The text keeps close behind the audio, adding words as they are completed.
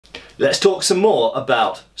Let's talk some more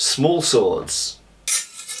about small swords.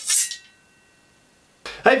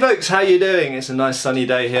 Hey folks, how you doing? It's a nice sunny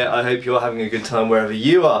day here. I hope you're having a good time wherever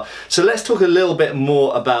you are. So let's talk a little bit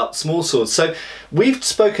more about small swords. So we've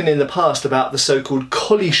spoken in the past about the so-called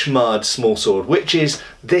Colichemarde small sword, which is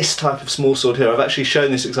this type of small sword here. I've actually shown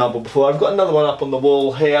this example before. I've got another one up on the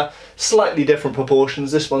wall here, slightly different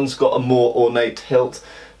proportions. This one's got a more ornate hilt.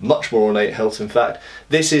 Much more ornate hilt, in fact.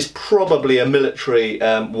 This is probably a military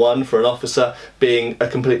one for an officer, being a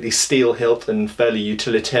completely steel hilt and fairly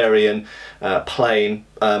utilitarian, plain.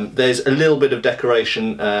 There's a little bit of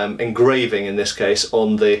decoration, engraving in this case,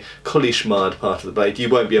 on the Colichemarde part of the blade. You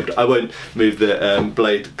won't be able to, I won't move the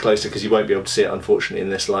blade closer because you won't be able to see it, unfortunately, in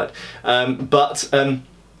this light.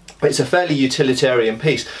 It's a fairly utilitarian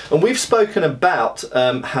piece. And we've spoken about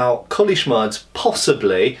how Colichemardes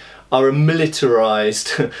possibly are a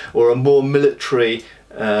militarized or a more military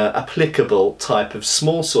applicable type of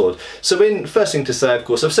small sword. So first thing to say, of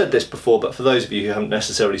course, I've said this before, but for those of you who haven't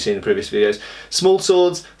necessarily seen the previous videos, small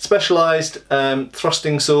swords, specialized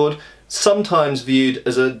thrusting sword, sometimes viewed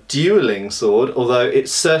as a dueling sword, although it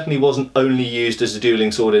certainly wasn't only used as a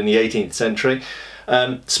dueling sword in the 18th century.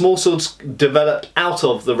 Small swords developed out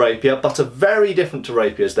of the rapier, but are very different to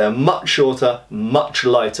rapiers. They're much shorter, much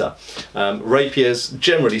lighter. Rapiers,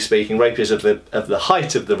 generally speaking, rapiers of the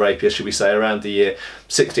height of the rapier, should we say, around the year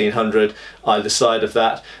 1600, either side of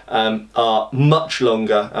that, are much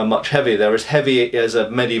longer and much heavier. They're as heavy as a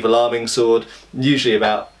medieval arming sword, usually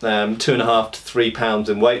about 2.5 to 3 pounds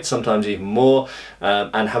in weight, sometimes even more,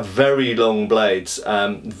 and have very long blades.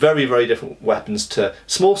 Very, very different weapons to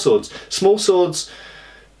small swords. Small swords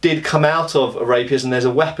did come out of rapiers, and there's a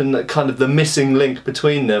weapon that kind of the missing link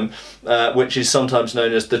between them, which is sometimes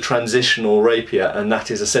known as the transitional rapier, and that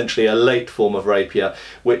is essentially a late form of rapier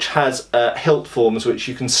which has hilt forms which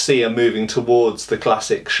you can see are moving towards the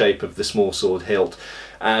classic shape of the small sword hilt,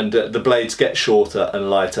 and the blades get shorter and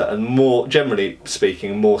lighter and more, generally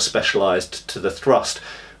speaking, more specialized to the thrust.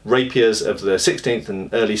 Rapiers of the 16th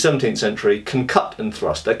and early 17th century can cut and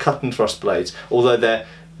thrust. They're cut and thrust blades, although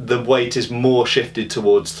the weight is more shifted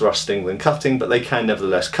towards thrusting than cutting, but they can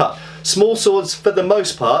nevertheless cut. Small swords, for the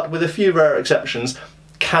most part, with a few rare exceptions,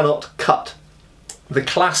 cannot cut. The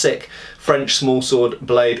classic French small sword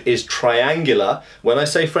blade is triangular. When I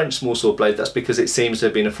say French small sword blade, that's because it seems to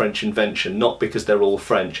have been a French invention, not because they're all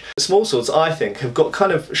French. Small swords, I think, have got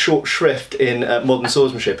kind of short shrift in modern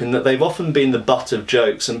swordsmanship, in that they've often been the butt of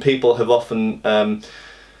jokes, and people have often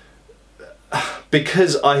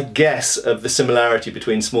because I guess of the similarity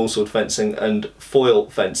between small sword fencing and foil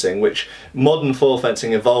fencing, which modern foil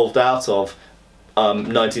fencing evolved out of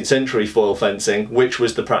 19th century foil fencing, which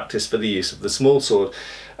was the practice for the use of the small sword.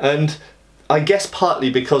 And I guess partly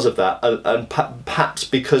because of that, and perhaps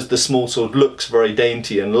because the small sword looks very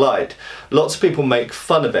dainty and light, lots of people make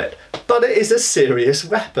fun of it. But it is a serious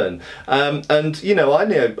weapon. And you know, I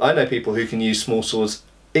know people who can use small swords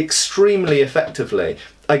extremely effectively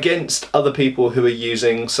against other people who are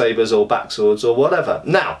using sabers or backswords or whatever.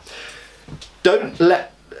 Now, don't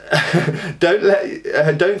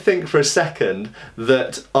think for a second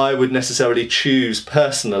that I would necessarily choose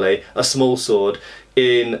personally a small sword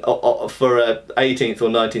for a 18th or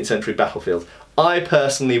 19th century battlefield. I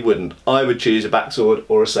personally wouldn't. I would choose a backsword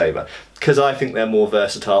or a saber because I think they're more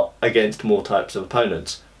versatile against more types of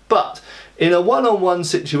opponents. But in a one-on-one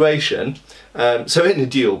situation, so in a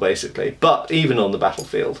duel basically, but even on the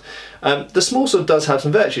battlefield, the small sword does have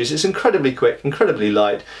some virtues. It's incredibly quick, incredibly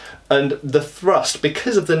light, and the thrust,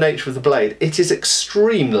 because of the nature of the blade, it is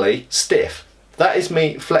extremely stiff. That is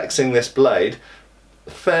me flexing this blade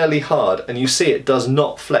fairly hard, and you see it does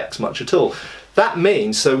not flex much at all. That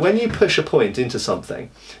means, so when you push a point into something,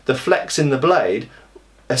 the flex in the blade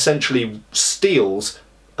essentially steals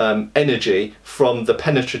energy from the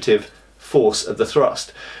penetrative force of the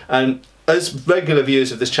thrust. And as regular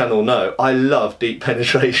viewers of this channel know, I love deep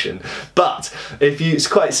penetration, but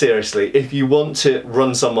quite seriously, if you want to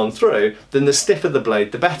run someone through, then the stiffer the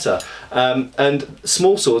blade, the better. And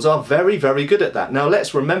small swords are very, very good at that. Now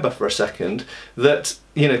let's remember for a second that,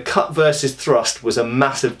 you know, cut versus thrust was a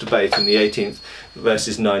massive debate in the 18th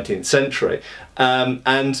versus 19th century.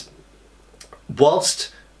 And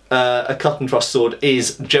whilst a cut and thrust sword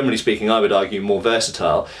is, generally speaking, I would argue, more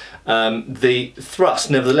versatile, the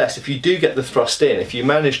thrust, nevertheless, if you do get the thrust in, if you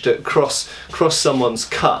manage to cross someone's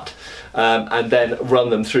cut and then run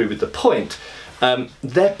them through with the point,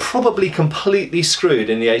 they're probably completely screwed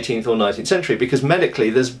in the 18th or 19th century, because medically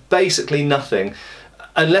there's basically nothing,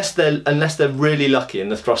 unless they're really lucky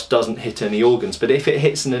and the thrust doesn't hit any organs. But if it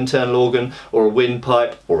hits an internal organ or a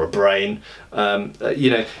windpipe or a brain, you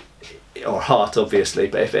know, or heart obviously,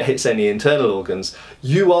 but if it hits any internal organs,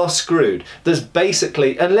 you are screwed. There's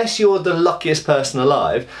basically, unless you're the luckiest person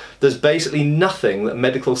alive, there's basically nothing that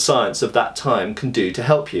medical science of that time can do to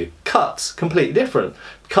help you. Cuts, completely different.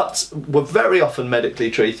 Cuts were very often medically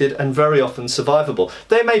treated and very often survivable.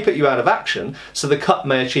 They may put you out of action, so the cut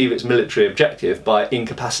may achieve its military objective by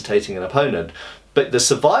incapacitating an opponent, but the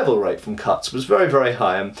survival rate from cuts was very, very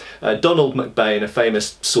high. Donald McBain, a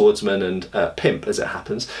famous swordsman and pimp, as it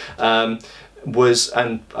happens, was,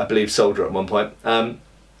 and I believe soldier at one point,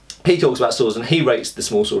 he talks about swords and he rates the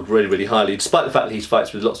small sword really, really highly, despite the fact that he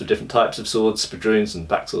fights with lots of different types of swords, spadroons and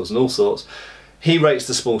backswords and all sorts. He rates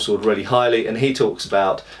the small sword really highly, and he talks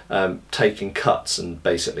about taking cuts and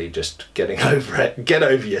basically just getting over it. Get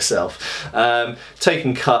over yourself.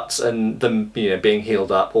 Taking cuts and them, being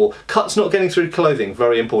healed up, or cuts not getting through clothing.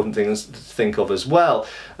 Very important things to think of as well.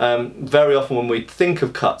 Very often when we think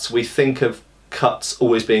of cuts, we think of cuts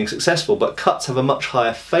always being successful, but cuts have a much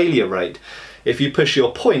higher failure rate. If you push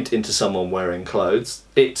your point into someone wearing clothes,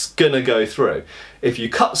 it's gonna go through. If you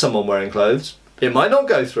cut someone wearing clothes, it might not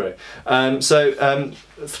go through.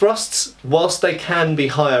 Thrusts, whilst they can be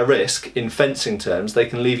higher risk in fencing terms, they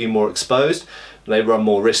can leave you more exposed. They run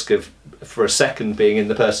more risk of, for a second, being in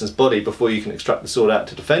the person's body before you can extract the sword out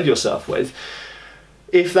to defend yourself with.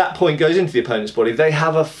 If that point goes into the opponent's body, they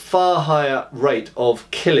have a far higher rate of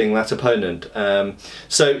killing that opponent.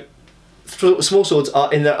 Small swords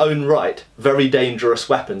are in their own right very dangerous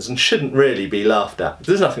weapons and shouldn't really be laughed at.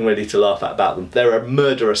 There's nothing really to laugh at about them. They're a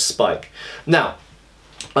murderous spike. Now,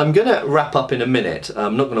 I'm going to wrap up in a minute.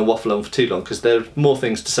 I'm not going to waffle on for too long because there are more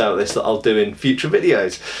things to say about this that I'll do in future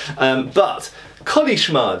videos. But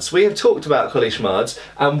Colichemardes, we have talked about Colichemardes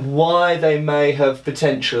and why they may have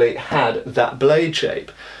potentially had that blade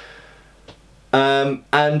shape.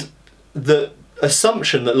 And the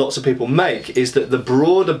assumption that lots of people make is that the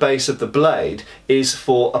broader base of the blade is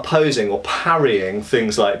for opposing or parrying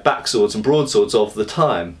things like backswords and broadswords of the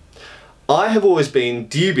time. I have always been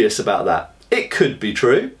dubious about that. It could be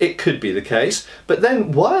true, it could be the case, but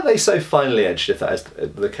then why are they so finely edged if that is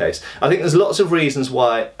the case? I think there's lots of reasons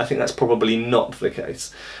why I think that's probably not the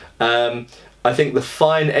case. I think the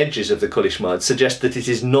fine edges of the Colichemarde suggest that it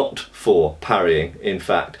is not for parrying, in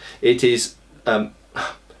fact. It is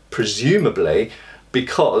presumably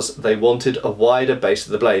because they wanted a wider base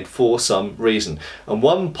of the blade for some reason. And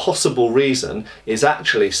one possible reason is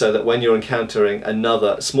actually so that when you're encountering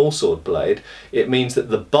another small sword blade, it means that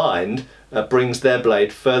the bind brings their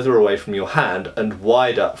blade further away from your hand and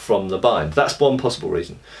wider from the bind. That's one possible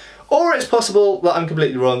reason. Or it's possible that I'm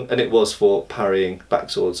completely wrong and it was for parrying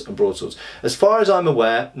backswords and broadswords. As far as I'm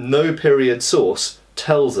aware, no period source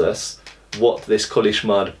tells us what this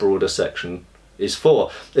Colichemarde broader section is for.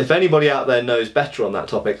 If anybody out there knows better on that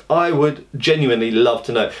topic, I would genuinely love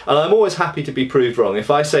to know. And I'm always happy to be proved wrong. If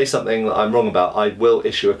I say something that I'm wrong about, I will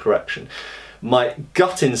issue a correction. My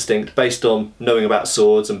gut instinct, based on knowing about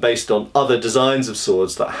swords and based on other designs of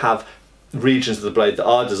swords that have regions of the blade that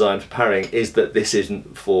are designed for parrying, is that this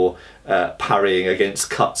isn't for parrying against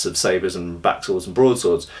cuts of sabres and backswords and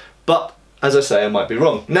broadswords. But as I say, I might be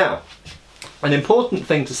wrong. Now, an important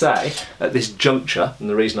thing to say at this juncture, and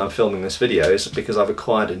the reason I'm filming this video is because I've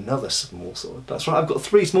acquired another small sword. That's right, I've got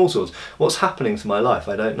 3 small swords. What's happening to my life?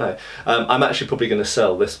 I don't know. I'm actually probably going to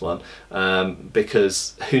sell this one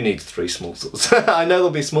because who needs 3 small swords? I know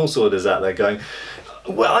there'll be small sworders out there going,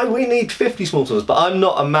 well, we need 50 small swords, but I'm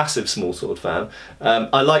not a massive small sword fan.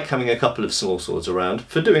 I like having a couple of small swords around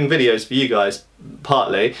for doing videos for you guys,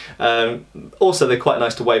 partly. Also, they're quite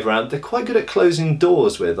nice to wave around. They're quite good at closing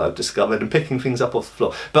doors with, I've discovered, and picking things up off the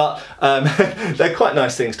floor. But they're quite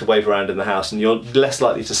nice things to wave around in the house, and you're less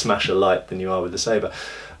likely to smash a light than you are with the sabre.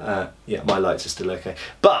 Yeah, my lights are still okay.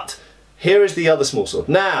 But here is the other small sword.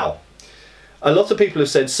 Now, a lot of people have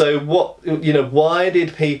said, so what, why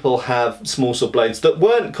did people have small sword blades that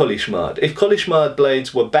weren't Colichemarde? If Colichemarde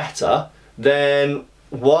blades were better, then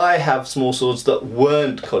why have small swords that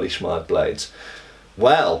weren't Colichemarde blades?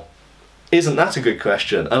 Well, isn't that a good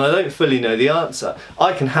question? And I don't fully know the answer.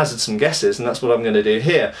 I can hazard some guesses, and that's what I'm going to do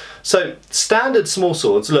here. So, standard small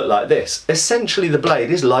swords look like this. Essentially, the blade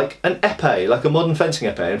is like an épée, like a modern fencing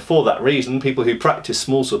épée, and for that reason, people who practice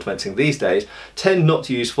small sword fencing these days tend not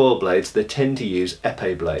to use foil blades, they tend to use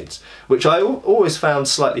épée blades, which I always found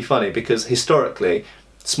slightly funny because historically,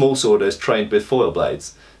 small sworders trained with foil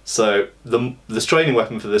blades. So, the training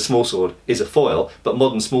weapon for the small sword is a foil, but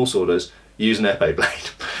modern small sworders use an épée blade.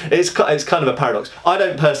 It's kind of a paradox. I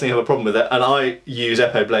don't personally have a problem with it, and I use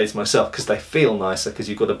épée blades myself because they feel nicer, because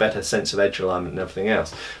you've got a better sense of edge alignment and everything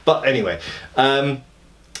else. But anyway,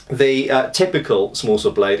 The typical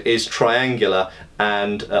smallsword blade is triangular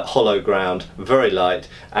and hollow ground, very light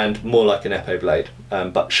and more like an epee blade,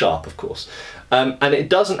 but sharp of course. And it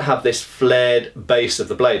doesn't have this flared base of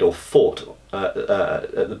the blade or fort at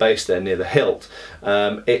the base there near the hilt.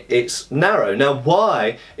 It's narrow. Now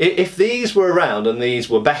why, if these were around and these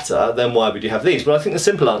were better, then why would you have these? Well, I think the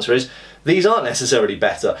simple answer is these aren't necessarily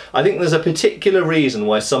better. I think there's a particular reason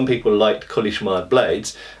why some people liked Colichemarde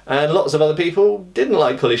blades and lots of other people didn't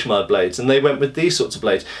like Colichemarde blades, and they went with these sorts of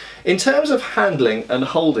blades. In terms of handling and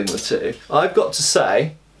holding the two, I've got to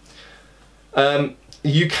say,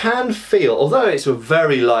 you can feel, although it's a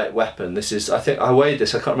very light weapon, this is, I think I weighed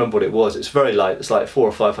this, I can't remember what it was, it's very light, it's like 400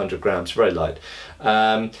 or 500 grams, very light.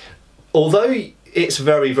 Although it's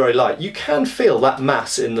very, very light, you can feel that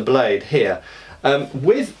mass in the blade here.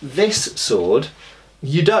 With this sword,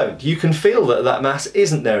 you don't. You can feel that that mass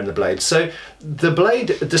isn't there in the blade. So the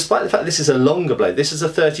blade, despite the fact this is a longer blade, this is a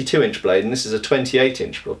 32-inch blade and this is a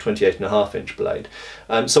 28-inch or 28.5-inch blade.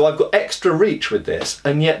 So I've got extra reach with this,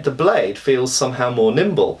 and yet the blade feels somehow more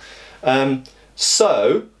nimble.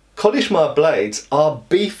 So Colichemarde blades are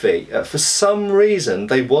beefy. For some reason,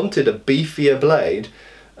 they wanted a beefier blade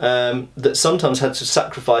that sometimes had to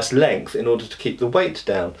sacrifice length in order to keep the weight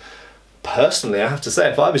down. Personally, I have to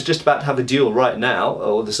say, if I was just about to have a duel right now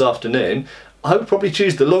or this afternoon, I would probably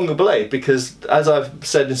choose the longer blade, because as I've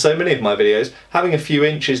said in so many of my videos, having a few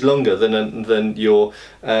inches longer than your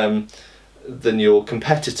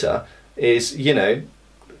competitor is, you know,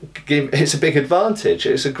 it's a big advantage.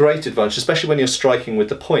 It's a great advantage, especially when you're striking with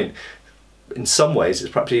the point. In some ways,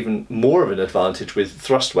 it's perhaps even more of an advantage with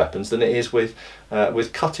thrust weapons than it is with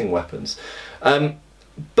cutting weapons.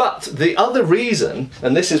 But the other reason,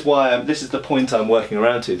 and this is why this is the point I'm working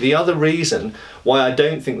around to, the other reason why I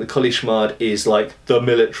don't think the Colichemarde is like the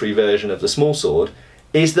military version of the smallsword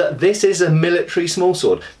is that this is a military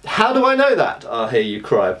smallsword. How do I know that? I hear you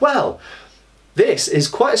cry. Well, this is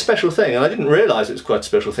quite a special thing, and I didn't realise it was quite a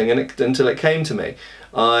special thing until it came to me.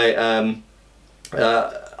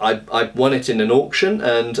 I won it in an auction,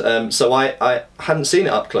 and so I hadn't seen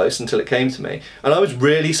it up close until it came to me, and I was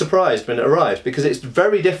really surprised when it arrived, because it's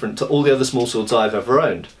very different to all the other smallswords I've ever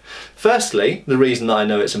owned. Firstly, the reason that I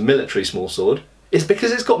know it's a military smallsword is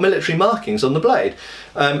because it's got military markings on the blade.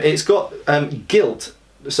 It's got gilt,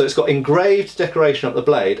 so it's got engraved decoration up the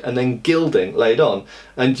blade and then gilding laid on,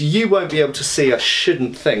 and you won't be able to see, I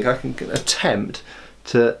shouldn't think, I can attempt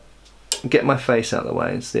to get my face out of the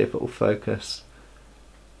way and see if it will focus.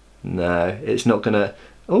 No, it's not gonna.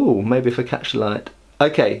 Oh, maybe if I catch the light.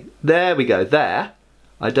 Okay, there we go, there.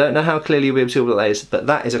 I don't know how clearly you'll be able to see what that is, but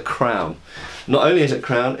that is a crown. Not only is it a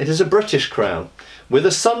crown, it is a British crown with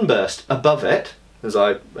a sunburst above it, as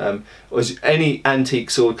any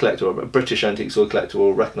antique sword collector or a British antique sword collector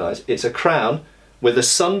will recognise. It's a crown with a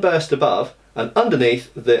sunburst above, and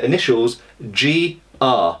underneath the initials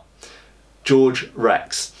GR, George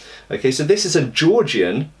Rex. Okay, so this is a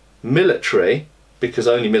Georgian military, because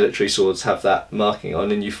only military swords have that marking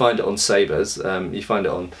on, and you find it on sabres, you find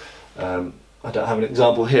it on, I don't have an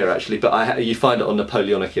example here actually, but you find it on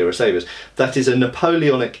Napoleonic era sabres. That is a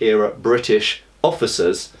Napoleonic era British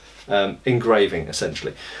officer's engraving,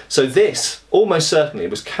 essentially. So this almost certainly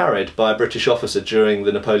was carried by a British officer during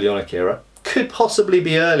the Napoleonic era. Could possibly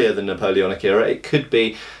be earlier than Napoleonic era, it could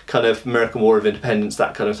be kind of American War of Independence,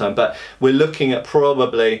 that kind of time, but we're looking at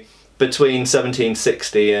probably between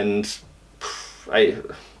 1760 and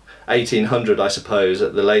 1800, I suppose,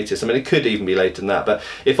 at the latest. I mean, it could even be later than that, but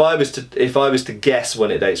if I was to guess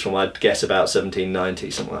when it dates from, I'd guess about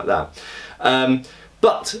 1790, something like that.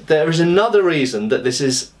 But there is another reason that this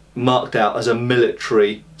is marked out as a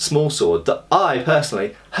military smallsword that I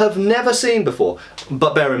personally have never seen before,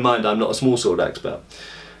 but bear in mind I'm not a smallsword expert.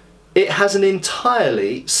 It has an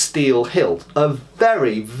entirely steel hilt, a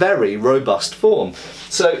very, very robust form.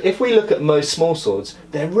 So if we look at most smallswords,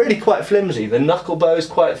 they're really quite flimsy. The knuckle bow is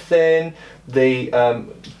quite thin, the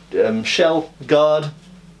shell guard,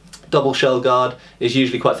 double shell guard, is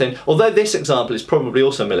usually quite thin. Although this example is probably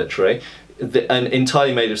also military, and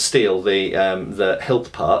entirely made of steel, the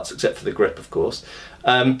hilt parts, except for the grip of course,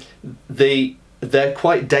 they're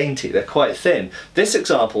quite dainty, they're quite thin. This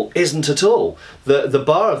example isn't at all. The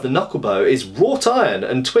bar of the knuckle bow is wrought iron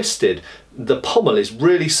and twisted. The pommel is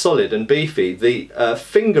really solid and beefy. The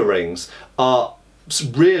finger rings are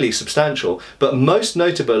really substantial, but most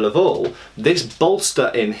notable of all, this bolster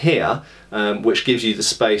in here, which gives you the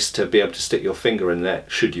space to be able to stick your finger in there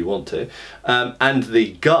should you want to, and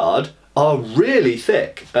the guard are really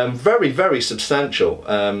thick, very, very substantial,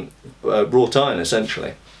 wrought iron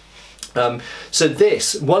essentially. So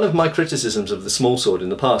this, one of my criticisms of the small sword in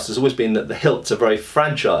the past has always been that the hilts are very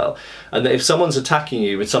fragile, and that if someone's attacking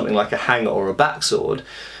you with something like a hanger or a backsword,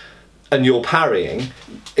 and you're parrying,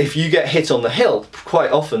 if you get hit on the hilt,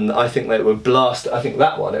 quite often I think that it would blast,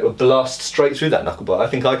 it would blast straight through that knuckle bow. I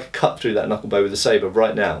think I could cut through that knuckle bow with a sabre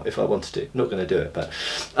right now if I wanted to. Not going to do it, but...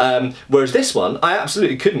 whereas this one, I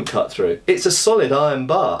absolutely couldn't cut through. It's a solid iron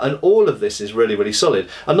bar, and all of this is really, really solid.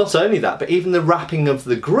 And not only that, but even the wrapping of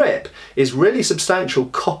the grip is really substantial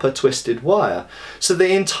copper twisted wire. So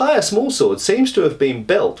the entire small sword seems to have been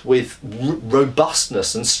built with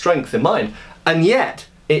robustness and strength in mind, and yet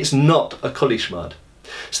it's not a Colichemarde.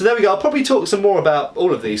 So there we go. I'll probably talk some more about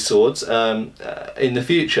all of these swords in the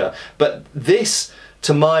future, but this,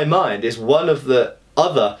 to my mind, is one of the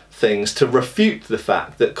other things to refute the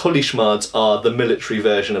fact that Colichemardes are the military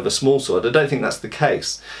version of a small sword. I don't think that's the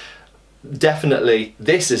case. Definitely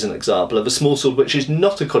this is an example of a small sword which is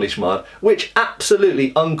not a Colichemarde, which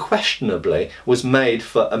absolutely, unquestionably was made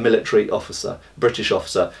for a military officer, British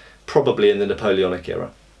officer, probably in the Napoleonic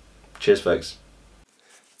era. Cheers, folks.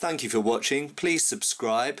 Thank you for watching. Please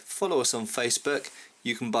subscribe, follow us on Facebook.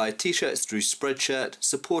 You can buy t-shirts through Spreadshirt,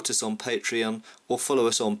 support us on Patreon, or follow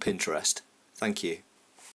us on Pinterest. Thank you.